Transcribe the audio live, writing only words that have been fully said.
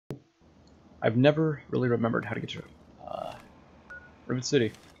I've never really remembered how to get to Rivet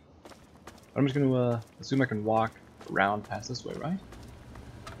City. I'm just going to assume I can walk around past this way, right?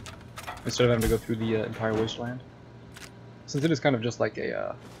 Instead of having to go through the entire wasteland. Since it is kind of just like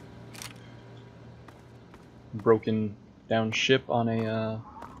a broken down ship on a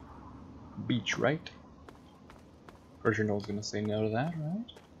beach, right? Pretty sure no one's going to say no to that,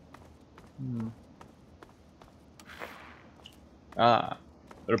 right? Ah,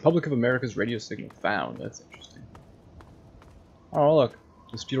 the Republic of America's radio signal found. That's interesting. Oh, look.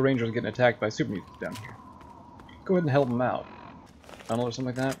 The Steel Ranger is getting attacked by super mutants down here. Go ahead and help him out. Tunnel or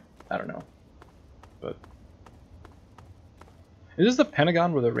something like that? I don't know. But is this the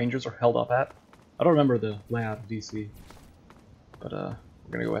Pentagon where the Rangers are held up at? I don't remember the layout of DC. But we're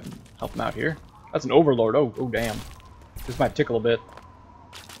gonna go ahead and help him out here. That's an Overlord. Oh damn. This might tickle a bit.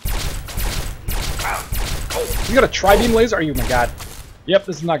 You got a tri-beam laser? Are you? Oh my god. Yep,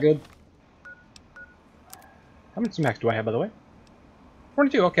 this is not good. How many max do I have, by the way?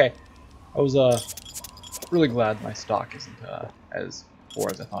 42. Okay. I was really glad my stock isn't as poor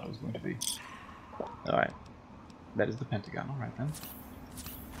as I thought it was going to be. All right. That is the Pentagon. All right then.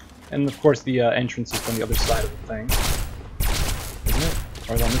 And of course the entrance is on the other side of the thing, isn't it?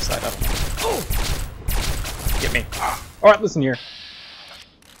 Or is it on this side? I don't know. Oh! Get me. All right, listen here.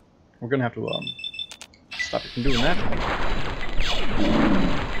 We're gonna have to stop you from doing that.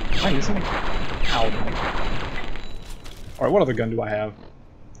 Am I missing? Ow. All right, what other gun do I have?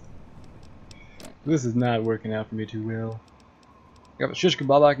 This is not working out for me too well. I got the shish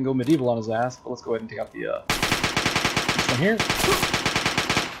kebab. I can go medieval on his ass, but let's go ahead and take out the this one here.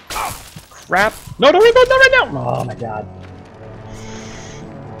 Crap! No, don't reload that right now! Oh my god.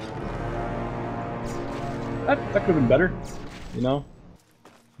 That could have been better, you know?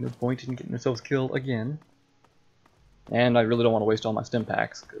 No point in getting ourselves killed again. And I really don't want to waste all my stim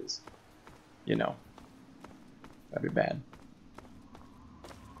packs, because, you know, that'd be bad.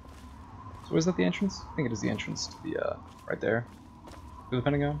 So is that the entrance? I think it is the entrance to the, right there. To the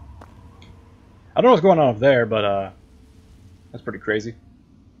Pentagon. I don't know what's going on up there, but, that's pretty crazy.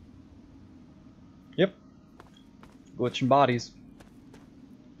 Yep. Glitching bodies.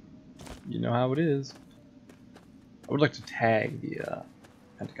 You know how it is. I would like to tag the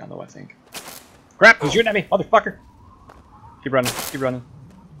Pentagon though, I think. Crap! Who's shooting at me? Motherfucker! Keep running, keep running.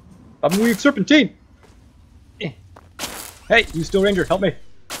 I'm weak serpentine! Eh. Hey, you Steel Ranger, help me!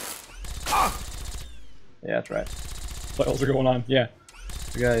 Yeah, that's right. What else are going on? Yeah.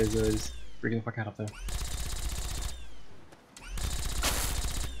 The guy is freaking the fuck out up there.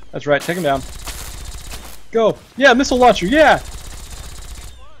 That's right, take him down. Go! Yeah, missile launcher, yeah!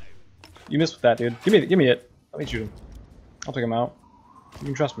 You missed with that, dude. Give me it. Let me shoot him. I'll take him out. You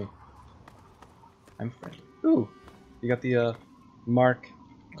can trust me. I'm friendly. Ooh! You got the Mark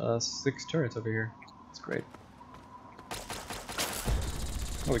 6 turrets over here. That's great.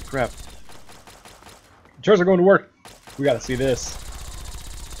 Holy crap. The turrets are going to work! We gotta see this.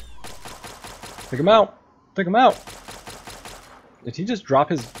 Take him out! Take him out! Did he just drop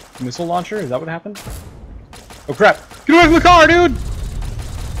his missile launcher? Is that what happened? Oh crap! Get away from the car, dude!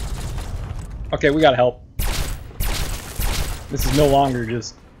 Okay, we gotta help. This is no longer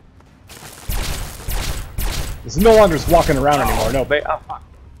just... This is no longer just walking around anymore. No, they... Oh, fuck.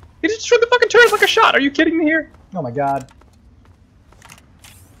 He just destroyed the fucking turret like a shot! Are you kidding me here? Oh my god.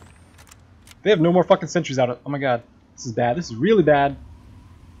 They have no more fucking sentries out. Oh my god. This is bad. This is really bad.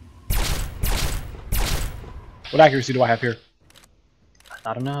 What accuracy do I have here?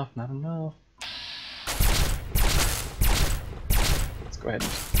 Not enough, not enough. Let's go ahead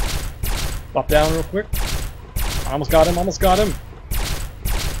and pop down real quick. I almost got him, almost got him.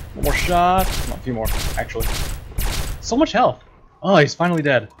 One more shot. Come on, a few more, actually. So much health. Oh, he's finally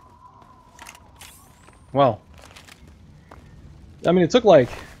dead. Well. I mean, it took like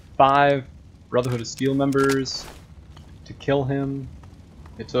 5 Brotherhood of Steel members to kill him.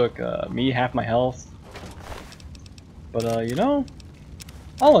 It took me half my health. But, you know,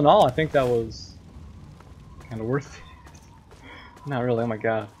 all in all, I think that was kind of worth it. Not really, oh my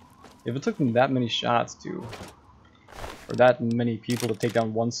god. If it took them that many shots to, or that many people to take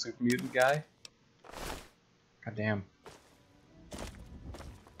down one super mutant guy, god damn. Can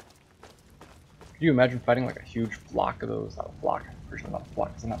you imagine fighting like a huge flock of those, not a flock, personally not a flock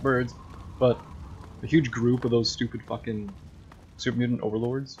because they're not birds, but a huge group of those stupid fucking super mutant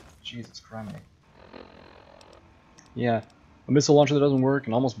overlords? Jesus Christ. Yeah, a missile launcher that doesn't work,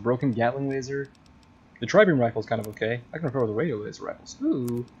 an almost broken Gatling laser. The tri-beam rifle's kind of okay. I can repair with the radio laser rifles.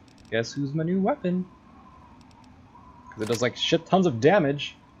 Ooh, guess who's my new weapon? Because it does like shit tons of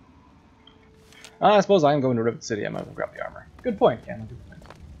damage. I suppose I am going to Rivet City. I might as well grab the armor. Good point, Cameron. Good point.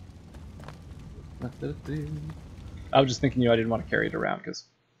 I was just thinking, I didn't want to carry it around because,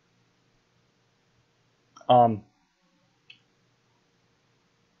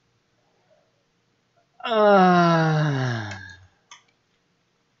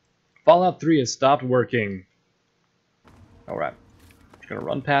 Fallout 3 has stopped working. Alright. Just gonna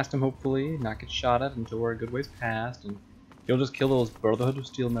run past him, hopefully, not get shot at until we're a good ways past, and he'll just kill those Brotherhood of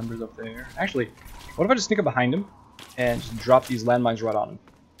Steel members up there. Actually, what if I just sneak up behind him and just drop these landmines right on him?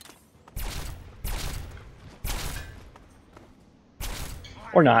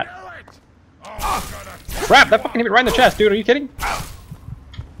 Or not. Crap, that fucking hit me right in the chest, dude. Are you kidding?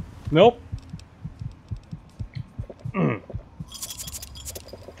 Nope.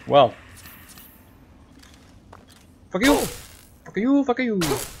 Well. Fuck you! Fuck you, fuck you!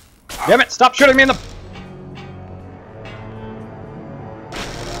 Damn it, stop shooting me in the...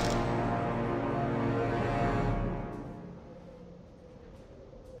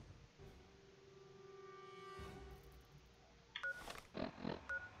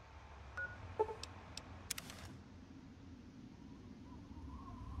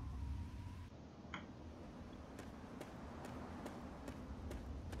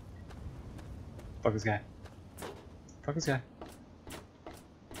 Fuck this guy. Fuck this guy.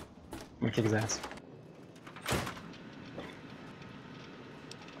 I'm gonna kick his ass.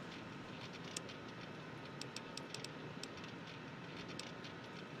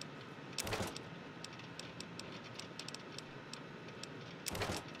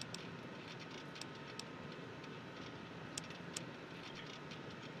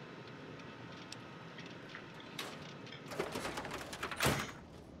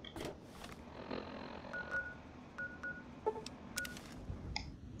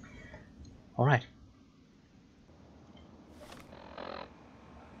 Alright.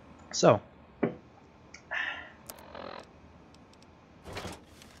 So.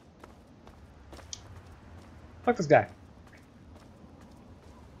 Fuck this guy.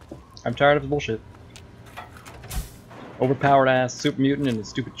 I'm tired of his bullshit. Overpowered ass super mutant and his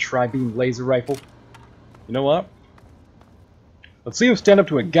stupid tri-beam laser rifle. You know what? Let's see him stand up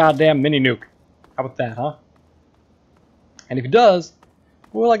to a goddamn mini nuke. How about that, huh? And if he does,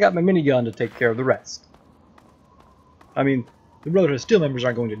 well, I got my minigun to take care of the rest. I mean, the Brotherhood of Steel members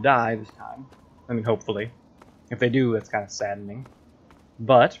aren't going to die this time. I mean, hopefully. If they do, that's kind of saddening.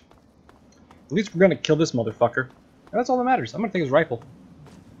 But, at least we're going to kill this motherfucker. And that's all that matters. I'm going to take his rifle.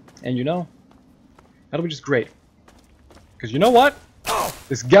 And you know, that'll be just great. Because you know what?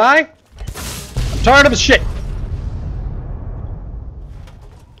 This guy, I'm tired of his shit.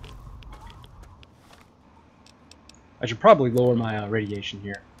 I should probably lower my radiation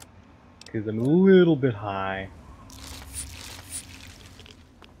here, because I'm a little bit high.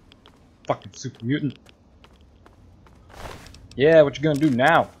 Fucking super mutant. Yeah, what you gonna do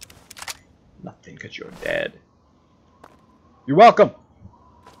now? Nothing, because you're dead. You're welcome!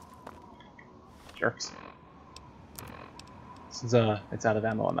 Jerks. Since it's out of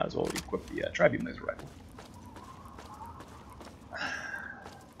ammo, I might as well equip the tri-beam laser rifle.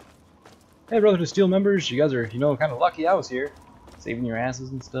 Hey, Brotherhood of Steel members, you guys are, kind of lucky I was here, saving your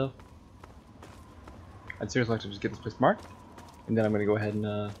asses and stuff. I'd seriously like to just get this place marked, and then I'm going to go ahead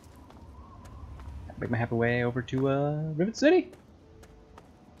and make my happy way over to Rivet City.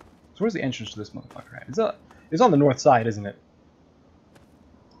 So where's the entrance to this motherfucker at? It's on the north side, isn't it?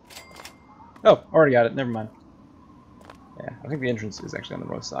 Oh, already got it. Never mind. Yeah, I think the entrance is actually on the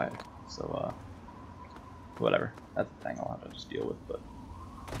north side. So, whatever. That's the thing I'll have to just deal with, but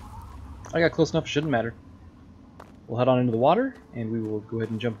I got close enough, it shouldn't matter. We'll head on into the water, and we will go ahead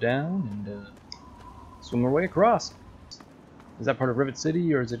and jump down and swim our way across. Is that part of Rivet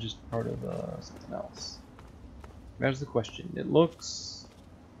City, or is it just part of something else? There's the question. It looks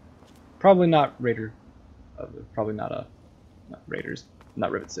probably not Raider. Probably not Raiders,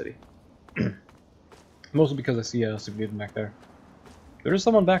 not Rivet City. Mostly because I see a super mutant back there. There is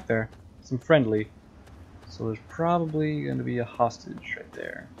someone back there, some friendly. So there's probably going to be a hostage right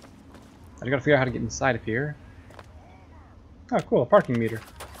there. I gotta figure out how to get inside of here. Oh, cool, a parking meter.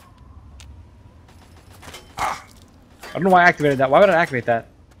 I don't know why I activated that. Why would I activate that?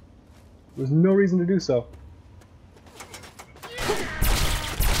 There's no reason to do so.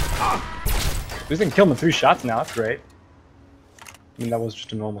 This thing killed him in 3 shots now, that's great. I mean, that was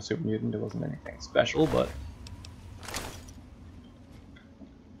just a normal super mutant, it wasn't anything special, but...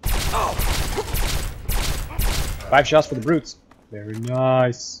 5 shots for the brutes. Very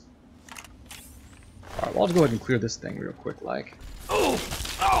nice. Alright, well, I'll just go ahead and clear this thing real quick, like. Oh!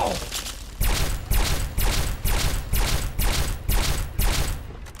 Oh!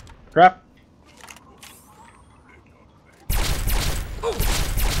 Crap.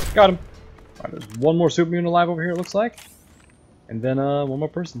 Got him. Alright, there's one more super mutant alive over here, it looks like. And then one more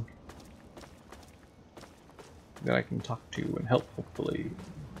person that I can talk to and help, hopefully.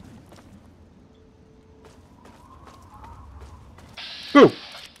 Boo!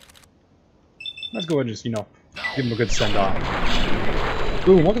 Let's go ahead and just, you know, give him a good send-off.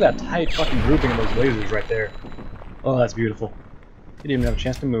 Boom, look at that tight fucking grouping of those lasers right there. Oh, that's beautiful. He didn't even have a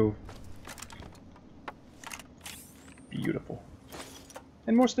chance to move. Beautiful.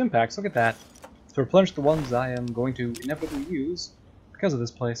 And more stim packs, look at that. To replenish the ones I am going to inevitably use because of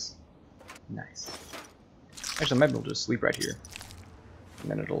this place. Nice. Actually, I might be able to just sleep right here.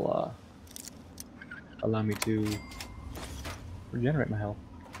 And then it'll allow me to regenerate my health.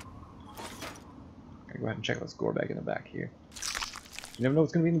 Gotta go ahead and check this gore bag in the back here. You never know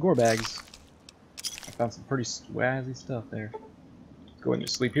what's gonna be in the gore bags. I found some pretty swazzy stuff there. Let's go ahead and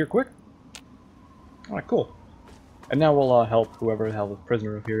just sleep here quick. Alright, cool. And now we'll help whoever the hell the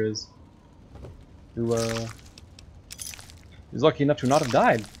prisoner up here is. Who is lucky enough to not have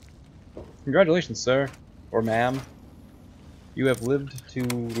died. Congratulations, sir. Or ma'am. You have lived to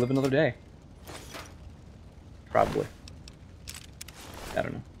live another day. Probably. I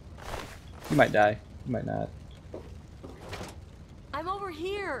don't know. You might die. You might not. I'm over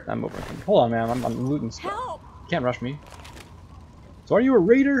here. I'm over here. Hold on, man. I'm looting stuff. Help! You can't rush me. So are you a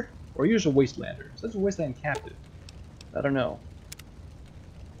raider? Or are you just a wastelander? It says a wasteland captive. I don't know.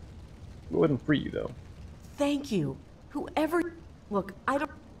 It wouldn't free you, though. Thank you. Whoever... Look, I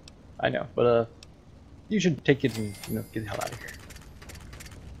don't... I know, but, you should take it and, you know, get the hell out of here.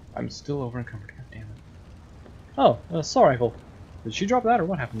 I'm still over encumbered. God damn it. Oh, assault rifle. Did she drop that, or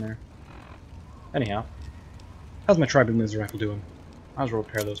what happened there? Anyhow. How's my tribal laser rifle doing? I'll just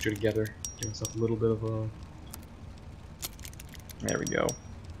repair those two together. Give myself a little bit of a... There we go.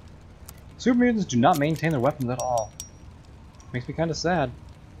 Super mutants do not maintain their weapons at all. Makes me kind of sad.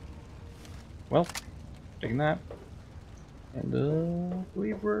 Well, taking that. And, I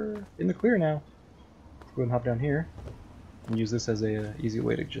believe we're in the clear now. Let's go ahead and hop down here. And use this as a easy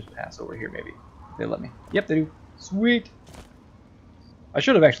way to just pass over here, maybe. They let me. Yep, they do. Sweet! I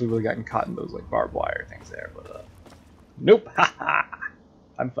should have actually really gotten caught in those, like, barbed wire things there, but, nope! Haha!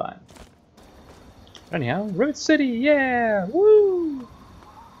 I'm fine. Anyhow, Rivet City! Yeah! Woo!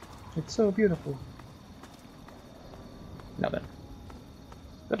 It's so beautiful. Now then.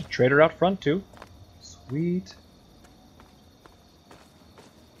 Got a trader out front, too. Sweet.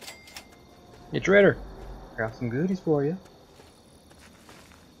 Hey, trader. Got some goodies for you.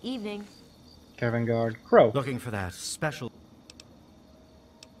 Evening. Caravan guard. Crow. Looking for that special...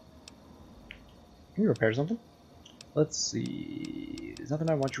 Can you repair something? Let's see. There's nothing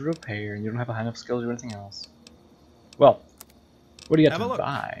I want you to repair, and you don't have a high enough skill to do anything else. Well, what do you have to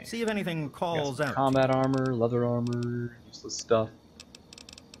buy? See if anything calls out. Combat armor, leather armor, useless stuff.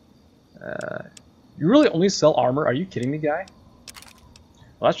 You really only sell armor? Are you kidding me, guy?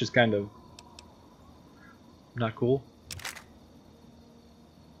 Well, that's just kind of not cool.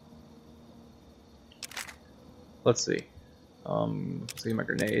 Let's see. Let's see my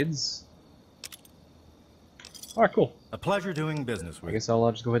grenades. Alright, cool. A pleasure doing business with you. I guess I'll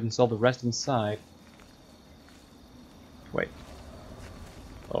just go ahead and sell the rest inside. Wait.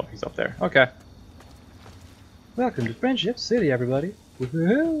 Oh, he's up there. Okay. Welcome to Friendship City, everybody.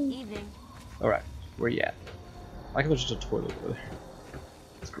 Woohoo! Evening. Alright, where you at? I like there's just a toilet over there.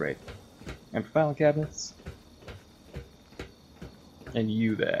 That's great. And filing cabinets. And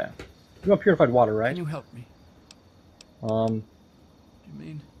you there. You want purified water, right? Can you help me? You You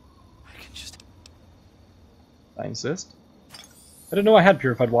mean I can just... I insist. I didn't know I had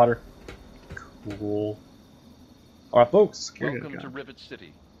purified water. Cool. Alright, folks. Security Welcome to Rivet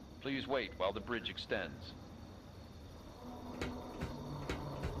City. Please wait while the bridge extends.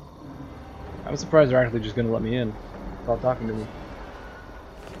 I'm surprised they're actually just gonna let me in without talking to me.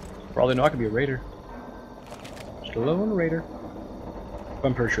 For all they know, I could be a raider. Just a lone raider. But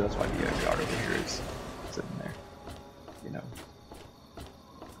I'm pretty sure that's why the guard over here is sitting there. You know.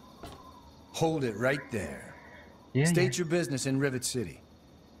 Hold it right there. Yeah. State your business in Rivet City.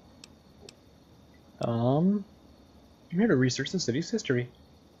 I'm here to research the city's history.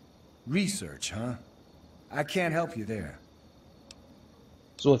 Research, huh? I can't help you there.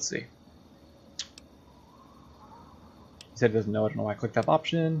 So let's see. He said he doesn't know. I don't know why I clicked that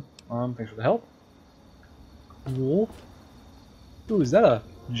option. Thanks for the help. Cool. Ooh, is that a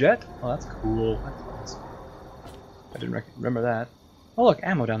jet? Oh, that's cool. That's awesome. I didn't remember that. Oh, look,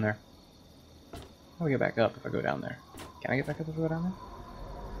 ammo down there. How do I get back up if I go down there? Can I get back up if I go down there?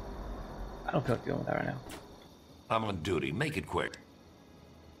 I don't feel like dealing with that right now. I'm on duty. Make it quick.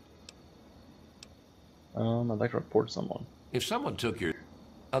 I'd like to report someone. If someone took your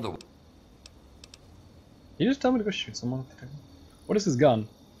other... you just tell me to go shoot someone? What is his gun?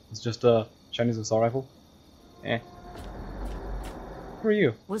 It's just a Chinese assault rifle? Eh. Who are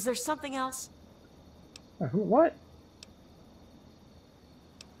you? Was there something else? Who? What?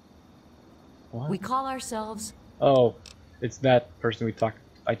 What? We call ourselves... Oh, it's that person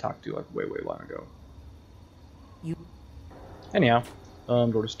I talked to like way long ago. You... Anyhow,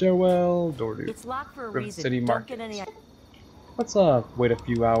 door to stairwell, door to It's locked for a Rivet reason. City Don't Market. get any... Let's wait a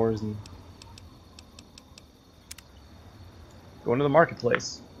few hours and go into the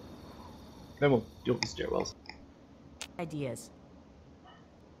marketplace. Then we'll deal with the stairwells. ideas.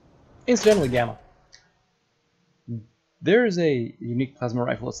 Incidentally, Gamma, there is a unique plasma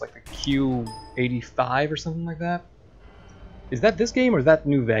rifle. It's like the Q85 or something like that. Is that this game or is that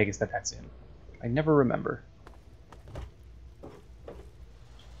New Vegas that's in? I never remember.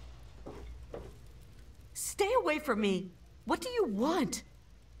 Stay away from me. What do you want?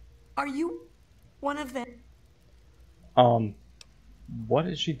 Are you one of them? What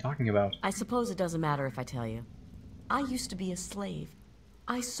is she talking about? I suppose it doesn't matter if I tell you. I used to be a slave.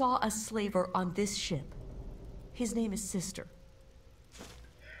 I saw a slaver on this ship. His name is Sister.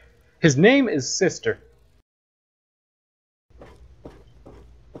 His name is Sister.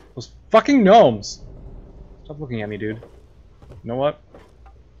 Those fucking gnomes! Stop looking at me, dude. You know what?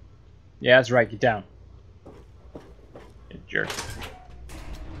 Yeah, that's right, get down. You jerk.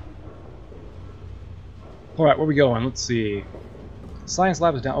 Alright, where we going? Let's see. Science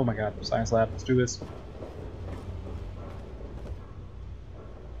lab is down. Oh my god, science lab. Let's do this.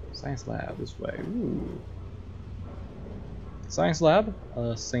 Science lab, this way. Ooh. Science lab,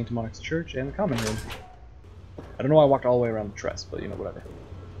 St. Monica's Church, and the common room. I don't know why I walked all the way around the tress, but you know, whatever.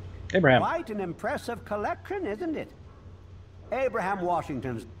 Abraham. Quite an impressive collection, isn't it? Abraham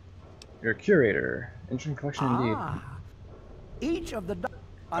Washington's. You're a curator. Interesting collection indeed. Each of the...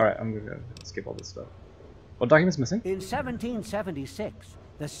 Alright, I'm gonna skip all this stuff. What document's missing? In 1776,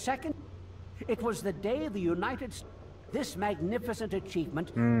 the second... It was the day the United States... This magnificent achievement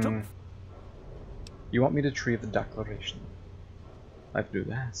took... You want me to retrieve the Declaration? I have to do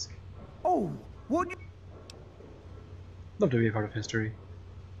the ask. Oh, would you... Love to be a part of history.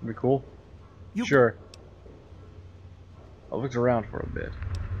 Would be cool. You... Sure. I looked around for a bit.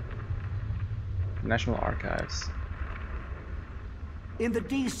 National Archives. In the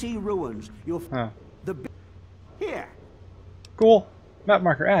D.C. ruins, you'll... Huh. The... Here. Cool. Map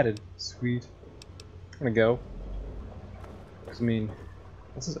marker added. Sweet. I'm gonna go. 'Cause, I mean,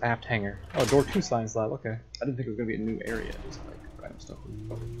 this is aft hangar. Oh, door 2 science lab. Okay. I didn't think it was gonna be a new area. Just like random stuff.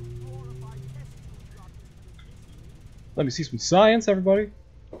 Let me see some science, everybody.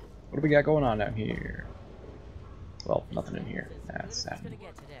 What do we got going on down here? Well, nothing in here. That's sad.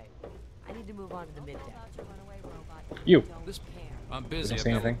 I need to move on to the mid-deck. You. I'm busy. Don't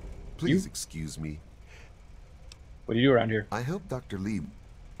say anything. Please You? excuse me. What do you do around here? I hope Dr. Lee...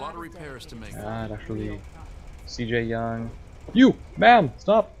 A lot of repairs to make. Ah, Dr. Lee. CJ Young. You! Ma'am!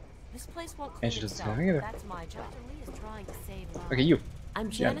 Stop! This place won't And clean she doesn't say itself. anything either. That's my job. Dr. Lee is trying to save lives. Okay, you. I'm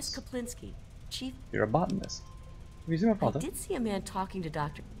Janice Kaplinsky, chief. You're a botanist. Have you seen my I father? did see a man talking to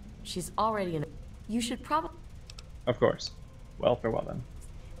Dr. She's already in. You should probably. Of course. Well, farewell then.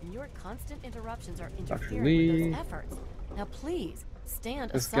 And your constant interruptions are Dr. interfering Lee. with those efforts. Now please,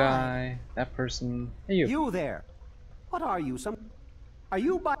 stand This aside. guy, that person. Hey, you. You there. What are you, some... Are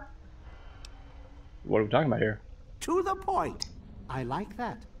you by... What are we talking about here? To the point. I like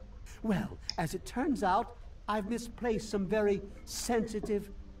that. Well, as it turns out, I've misplaced some very sensitive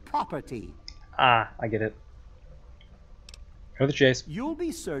property. Ah, I get it. Go to the chase. You'll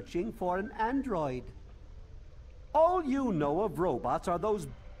be searching for an android. All you know of robots are those...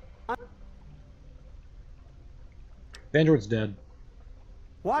 The android's dead.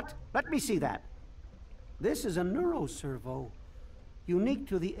 What? Let me see that. This is a neuroservo. Unique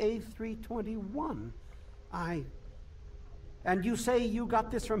to the A321. And you say you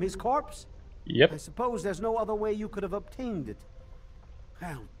got this from his corpse? Yep. I suppose there's no other way you could have obtained it.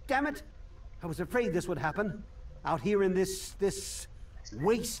 Well, damn it. I was afraid this would happen. Out here in this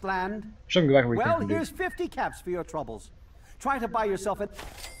wasteland. Shouldn't go back and Well, reconnect, here's 50 caps for your troubles. Try to buy yourself a...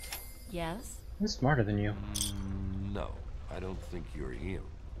 Yes? I'm smarter than you. No, I don't think you're him.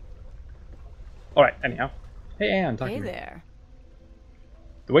 Alright, anyhow. Hey, Anne, talk Hey to me. there.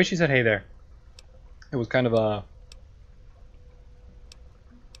 The way she said hey there, it was kind of,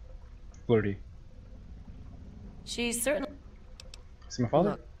 flirty. She's certainly. See my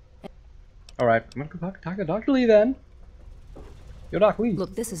father? Look. Alright, I'm gonna go talk to Dr. Lee then. Yo, Doc Lee.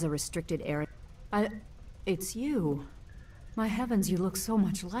 Look, this is a restricted area. It's you. My heavens, you look so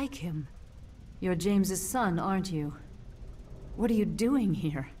much like him. You're James's son, aren't you? What are you doing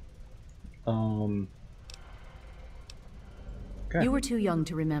here? Okay. You were too young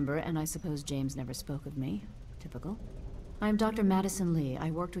to remember, and I suppose James never spoke of me. Typical. I'm Dr. Madison Lee. I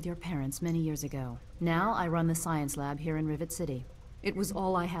worked with your parents many years ago. Now I run the science lab here in Rivet City. It was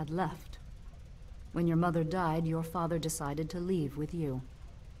all I had left. When your mother died, your father decided to leave with you.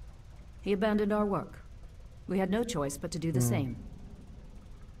 He abandoned our work. We had no choice but to do the same.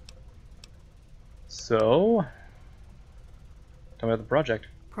 So, tell me about the project.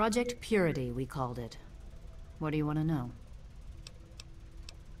 Project Purity, we called it. What do you want to know?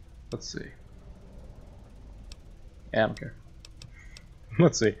 Let's see. Yeah, I don't care.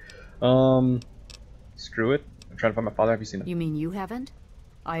 Let's see. Screw it. I'm trying to find my father. Have you seen him? You mean you haven't?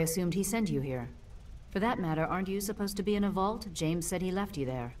 I assumed he sent you here. For that matter, aren't you supposed to be in a vault? James said he left you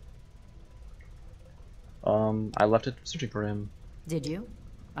there. I left it searching for him. Did you?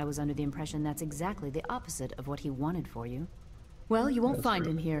 I was under the impression that's exactly the opposite of what he wanted for you. Well, you won't find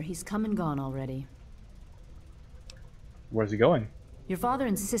him here. He's come and gone already. Where's he going? Your father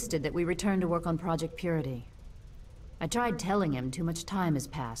insisted that we return to work on Project Purity. I tried telling him too much time has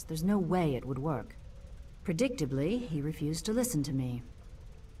passed. There's no way it would work. Predictably, he refused to listen to me.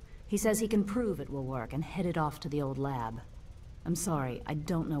 He says he can prove it will work and headed off to the old lab. I'm sorry, I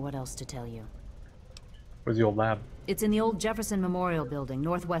don't know what else to tell you. Where's the old lab? It's in the old Jefferson Memorial Building,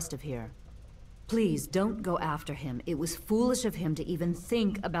 northwest of here. Please, don't go after him. It was foolish of him to even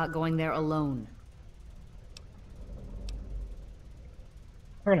think about going there alone.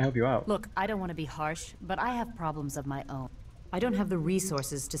 I'm gonna help you out. Look, I don't want to be harsh, but I have problems of my own. I don't have the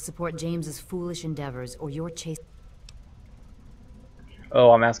resources to support James's foolish endeavors or your chase.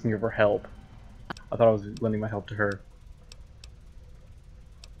 Oh, I'm asking you for help. I thought I was lending my help to her.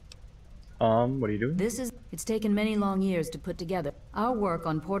 What are you doing? It's taken many long years to put together. Our work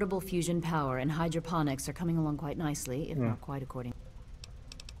on portable fusion power and hydroponics are coming along quite nicely, if not quite according.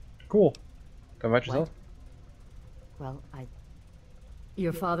 Cool. Tell me about yourself. Well,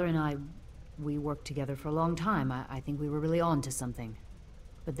 your father and I, we worked together for a long time. I think we were really on to something.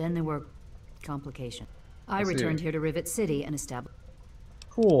 But then there were complications. I returned here to Rivet City and established...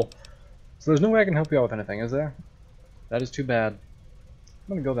 Cool. So there's no way I can help you out with anything, is there? That is too bad. I'm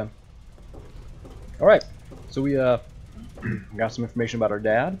gonna go then. Alright, so we got some information about our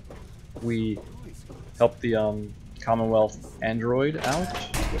dad. We helped the Commonwealth android out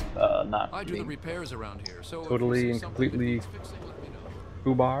with not I do the being repairs around here, so totally and completely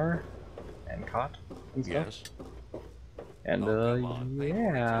foobar and caught and stuff. Yes. And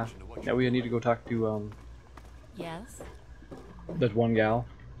yeah, now we need to go talk to Yes? that one gal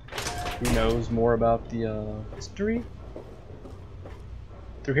who knows more about the history.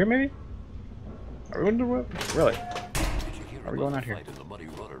 Through here, maybe? Are we going to really? Are we going out here? In the muddy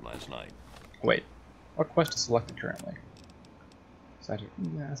rudder last night? Wait, what quest is selected currently?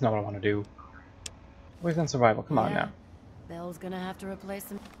 That's not what I want to do. Where's on survival? Come on now. Bell's gonna have to replace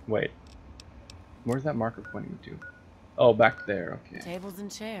them. Wait, where's that marker pointing to? Oh, back there. Okay. Tables and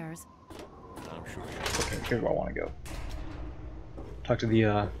chairs. I'm sure. Okay, here's where I want to go. Talk to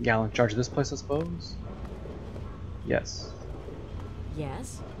the gal in charge of this place, I suppose. Yes.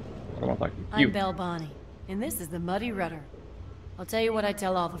 Yes? I want to talk to you. I'm Belle Bonnie, and this is the Muddy Rudder. I'll tell you what I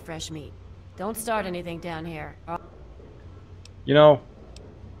tell all the fresh meat. Don't start anything down here. You know,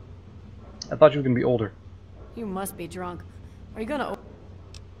 I thought you were gonna be older. You must be drunk. Are you gonna...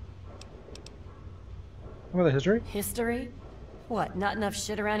 Remember the history? History? What, not enough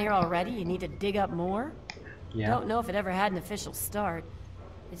shit around here already? You need to dig up more? Yeah. Don't know if it ever had an official start.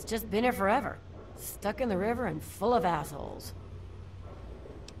 It's just been here forever. Stuck in the river and full of assholes.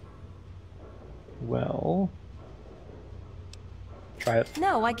 Well, try it.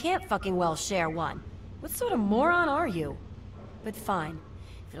 No, I can't fucking well share one. What sort of moron are you? But fine.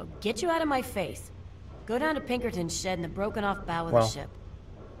 If it'll get you out of my face, go down to Pinkerton's shed in the broken off bow of the ship.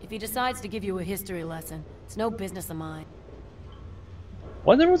 If he decides to give you a history lesson, it's no business of mine.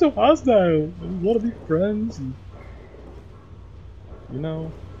 Why is everyone so hostile? We want to be friends. And, you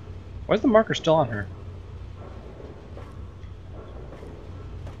know, why is the marker still on her?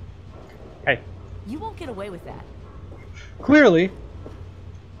 Hey. You won't get away with that. Clearly.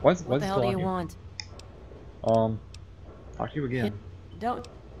 What the hell do you want? Talk to you again. Don't.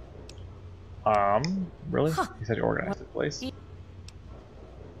 Really? He said he organized the place. Is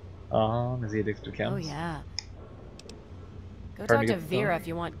he addicted to chems? Oh yeah. Go talk to Vera if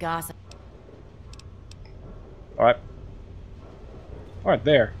you want gossip. Alright. Alright,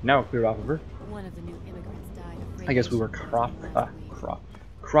 there. Now clear off of her. One of the new immigrants died of I guess we were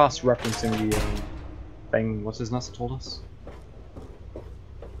cross-referencing the thing. What's his nuts told us?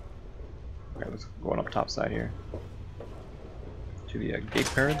 Okay, let's go on up top side here to the gate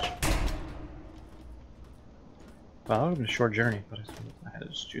carriage. Well, that would have been a short journey, but I had to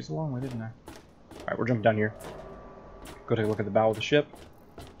just choose a long way, didn't I? Alright, we're jumping down here. Go take a look at the bow of the ship.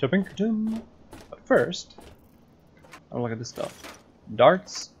 To Pinkerton! But first, I'll look at this stuff.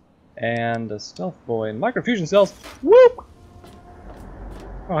 Darts, and a stealth boy, and microfusion cells! Whoop!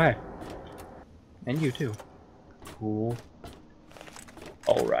 Oh, hey. And you, too. Cool.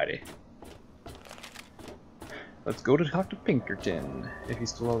 Alrighty. Let's go to talk to Pinkerton, if he's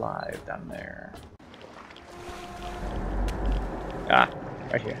still alive down there. Ah,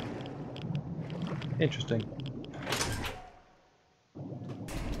 right here. Interesting.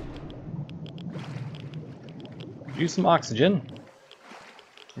 Use some oxygen.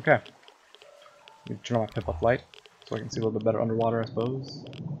 Okay. Let me turn on my pip-up light so I can see a little bit better underwater, I suppose.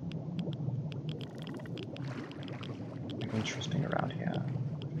 Interesting around here.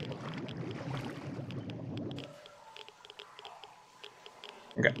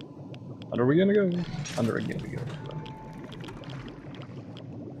 Okay. Under we gonna go? Under again we go.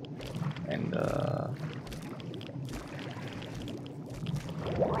 And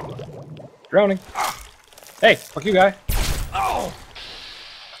drowning. Hey, fuck you, guy. Oh.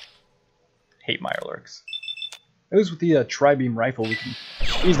 Hate Mirelurks. At least with the tri-beam rifle, we can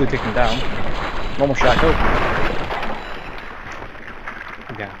easily take them down. Normal shot, go.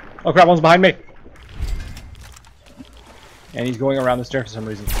 Yeah. Oh crap! One's behind me. And he's going around the stairs for some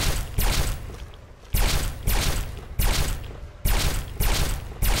reason.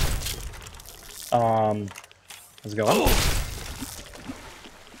 Let's go up.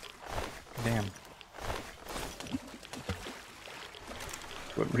 Damn.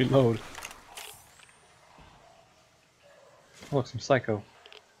 Go and reload. Oh, look, some psycho.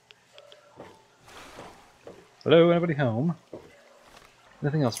 Hello, anybody home?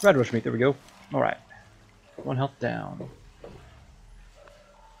 Nothing else. Red rush meat, there we go. Alright. 1 health down.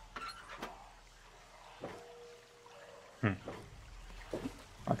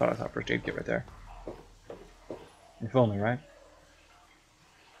 I thought I saw a first aid kit right there. If only, right?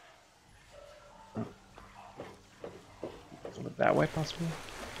 Oh. So look that way, possibly?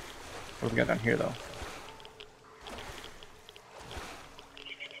 What do we got down here, though?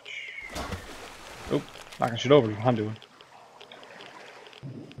 Oop, knocking shit over is what I'm doing.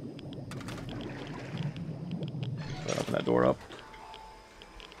 Open that door up.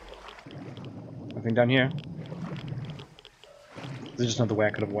 Nothing down here. This is just not the way I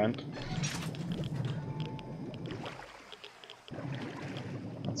could have went.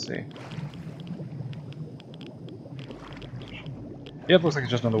 Let's see. Yep, looks like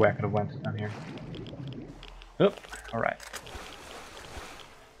it's just another way I could have went down here. Oop, alright.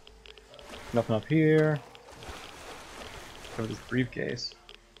 Nothing up here. Cover this briefcase.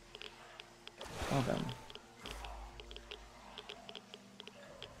 Well then.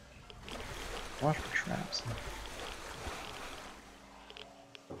 Watch for traps.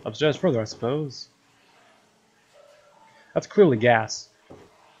 Upstairs further, I suppose. That's clearly gas.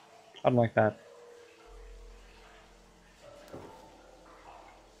 I don't like that.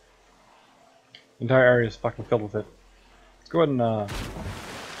 The entire area is fucking filled with it. Let's go ahead and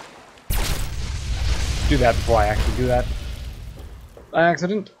do that before I actually do that. By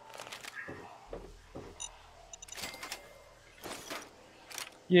accident.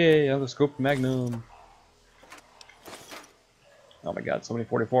 Yay, another scope magnum. Oh my god, so many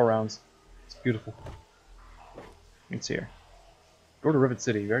 44 rounds. It's beautiful. It's here. Go to Rivet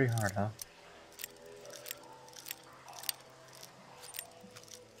City. Very hard, huh?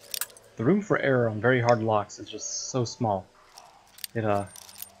 The room for error on very hard locks is just so small. It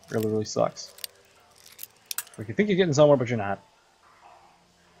really sucks. Like you think you're getting somewhere, but you're not.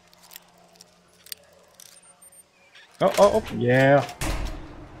 Oh, yeah.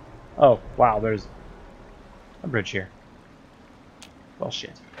 Oh, wow, there's a bridge here. Well,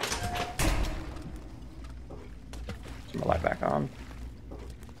 shit. Turn my light back on.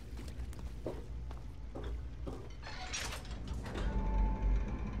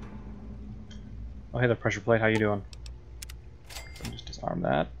 Oh, hey, the pressure plate. How you doing? Let me just disarm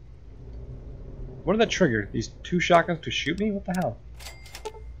that. What did that trigger? These 2 shotguns to shoot me? What the hell?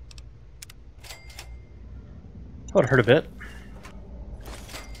 That would hurt a bit.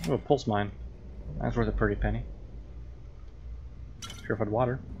 Oh, a pulse mine. That's worth a pretty penny. Purified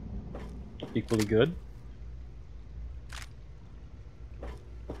water. Equally good.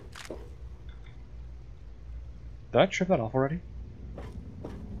 Did I trip that off already?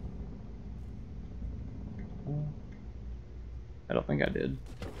 I don't think I did.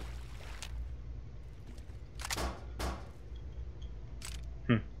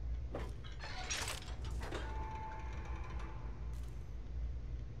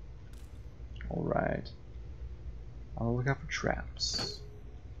 Alright. I'll look out for traps.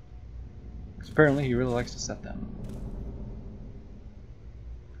 Because apparently he really likes to set them.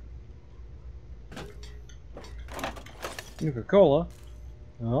 Nuka-Cola.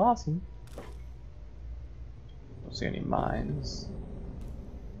 Awesome. Don't see any mines.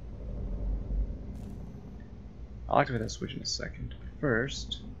 I'll activate that switch in a second.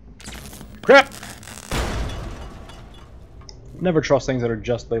 First... Crap! Never trust things that are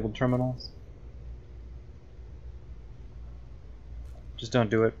just labeled terminals. Just don't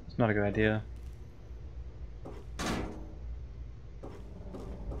do it. It's not a good idea.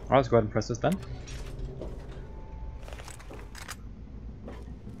 Alright, let's go ahead and press this then.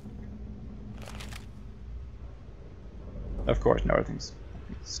 Of course, now everything's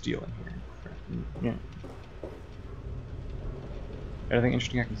steel in here. Yeah. Anything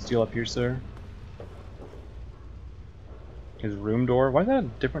interesting I can steal up here, sir? His room door? Why is that a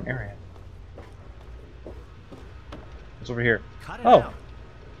different area? What's over here? Oh!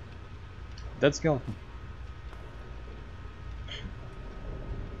 Dead skeleton.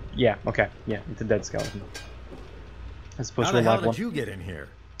 Yeah, okay. Yeah, it's a dead skeleton. As opposed How to a the hell live one. did you get in here?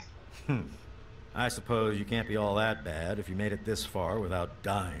 I suppose you can't be all that bad if you made it this far without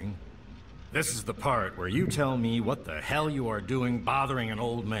dying. This is the part where you tell me what the hell you are doing bothering an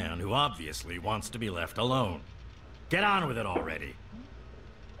old man who obviously wants to be left alone. Get on with it already.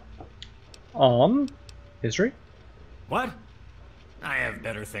 History? What? I have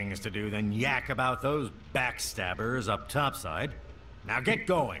better things to do than yak about those backstabbers up topside. Now get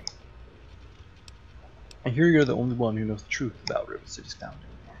going. I hear you're the only one who knows the truth about Rivet City's founding.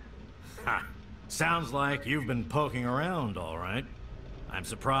 Ha! Sounds like you've been poking around, all right. I'm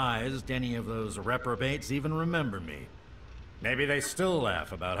surprised any of those reprobates even remember me. Maybe they still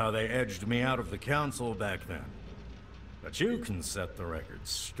laugh about how they edged me out of the council back then. But you can set the record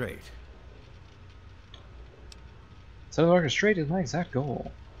straight. Set the record straight is my exact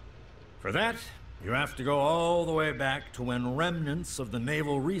goal. For that, you have to go all the way back to when remnants of the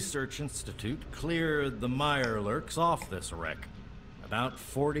Naval Research Institute cleared the Mirelurks off this wreck. About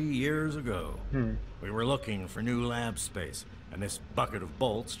 40 years ago. We were looking for new lab space, and this bucket of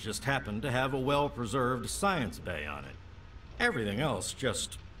bolts just happened to have a well-preserved science bay on it. Everything else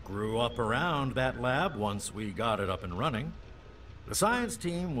just grew up around that lab once we got it up and running. The science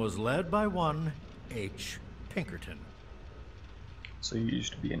team was led by one H. Pinkerton. So you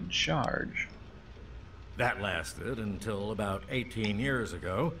used to be in charge. That lasted until about 18 years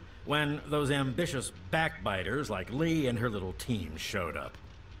ago, when those ambitious backbiters like Lee and her little team showed up.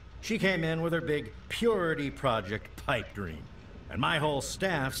 She came in with her big Purity Project pipe dream, and my whole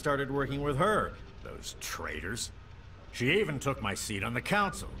staff started working with her, those traitors. She even took my seat on the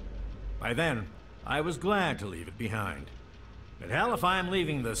council. By then, I was glad to leave it behind. But hell if I'm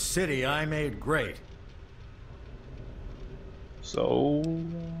leaving the city I made great. So,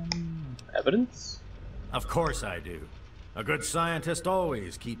 evidence? Of course I do. A good scientist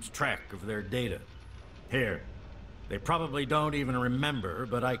always keeps track of their data. Here, they probably don't even remember,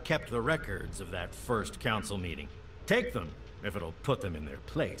 but I kept the records of that first council meeting. Take them, if it'll put them in their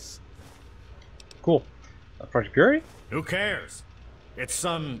place. Cool. Project Purity? Who cares? It's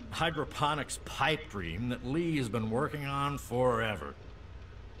some hydroponics pipe dream that Lee's been working on forever.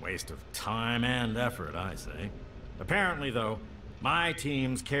 Waste of time and effort, I say. Apparently, though, my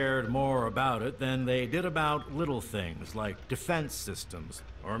teams cared more about it than they did about little things like defense systems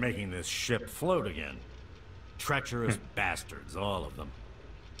or making this ship float again. Treacherous bastards, all of them.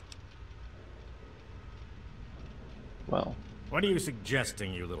 Well. What are you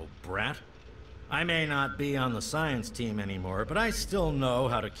suggesting, you little brat? I may not be on the science team anymore, but I still know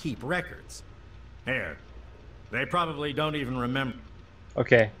how to keep records. Here, they probably don't even remember.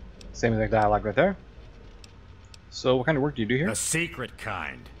 Okay, same exact dialogue right there. So what kind of work do you do here? The secret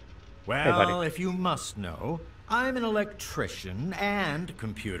kind. Well, Hey, buddy. if you must know, I'm an electrician and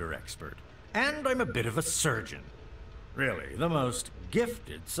computer expert. And I'm a bit of a surgeon. Really, the most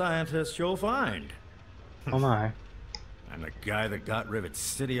gifted scientist you'll find. Oh my. I'm the guy that got Rivet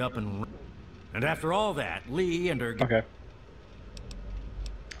City up and... And after all that, Lee and her... Okay.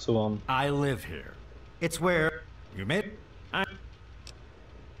 So, I live here. It's where... You made...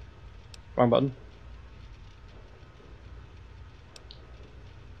 wrong button.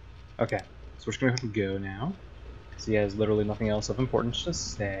 Okay. So we're just gonna have to go now. Because he has literally nothing else of importance to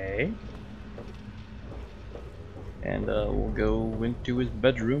say. And we'll go into his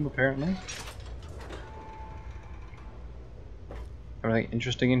bedroom, apparently. Everything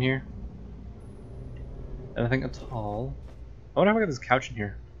interesting in here? Anything at all? I wonder if I got this couch in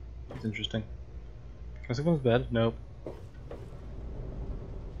here. It's interesting. Can I sleep on his bed? Nope.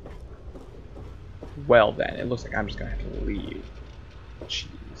 Well then, it looks like I'm just gonna have to leave.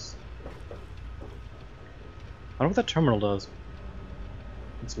 Jeez. I wonder what that terminal does.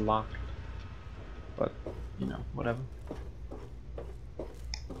 It's locked. But, you know, whatever.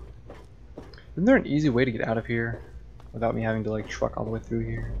 Isn't there an easy way to get out of here without me having to like truck all the way through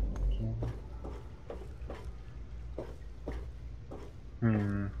here?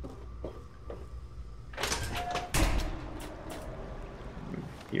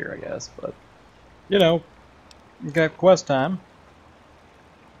 Here, I guess, but you know, okay, quest time.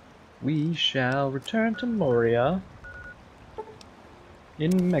 We shall return to Moria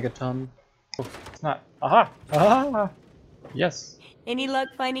in Megaton. Oh, it's not. Aha! Aha! Yes. Any luck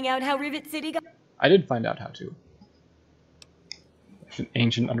finding out how Rivet City got? I did find out how to.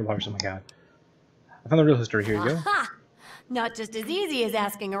 Ancient underwaters, oh my god. I found the real history, here you go. Aha! Not just as easy as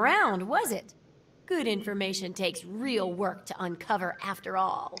asking around, was it? Good information takes real work to uncover after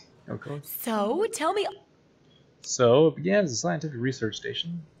all. Of course. So, tell me... So, it began as a scientific research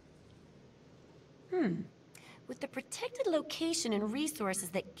station. With the protected location and resources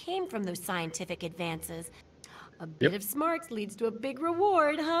that came from those scientific advances, a bit of smarts leads to a big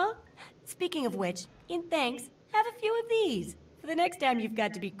reward, huh? Speaking of which, in thanks, have a few of these. For the next time you've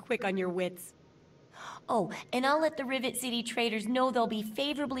got to be quick on your wits. Oh, and I'll let the Rivet City traders know they'll be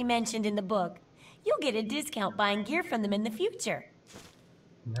favorably mentioned in the book. You'll get a discount buying gear from them in the future.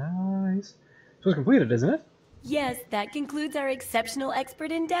 Nice. So it's completed, isn't it? Yes, that concludes our exceptional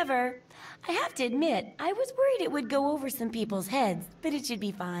expert endeavor. I have to admit, I was worried it would go over some people's heads, but it should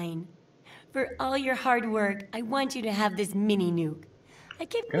be fine. For all your hard work, I want you to have this mini nuke. I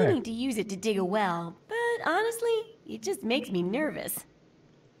kept meaning to use it to dig a well, but honestly, it just makes me nervous.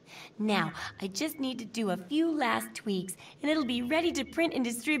 Now, I just need to do a few last tweaks, and it'll be ready to print and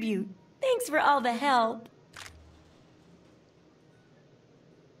distribute. Thanks for all the help.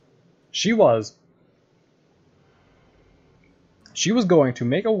 She was going to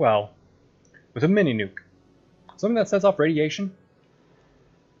make a well with a mini nuke. Something that sets off radiation?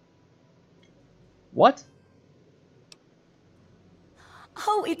 What?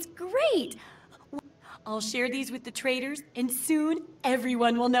 Oh, it's great! I'll share these with the traders, and soon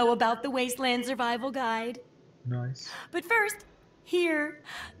everyone will know about the Wasteland Survival Guide. Nice. But first, here,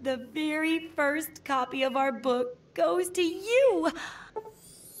 the very first copy of our book goes to you!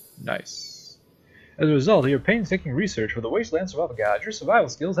 Nice. As a result of your painstaking research for the Wasteland Survival Guide, your survival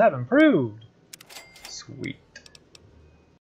skills have improved. Sweet.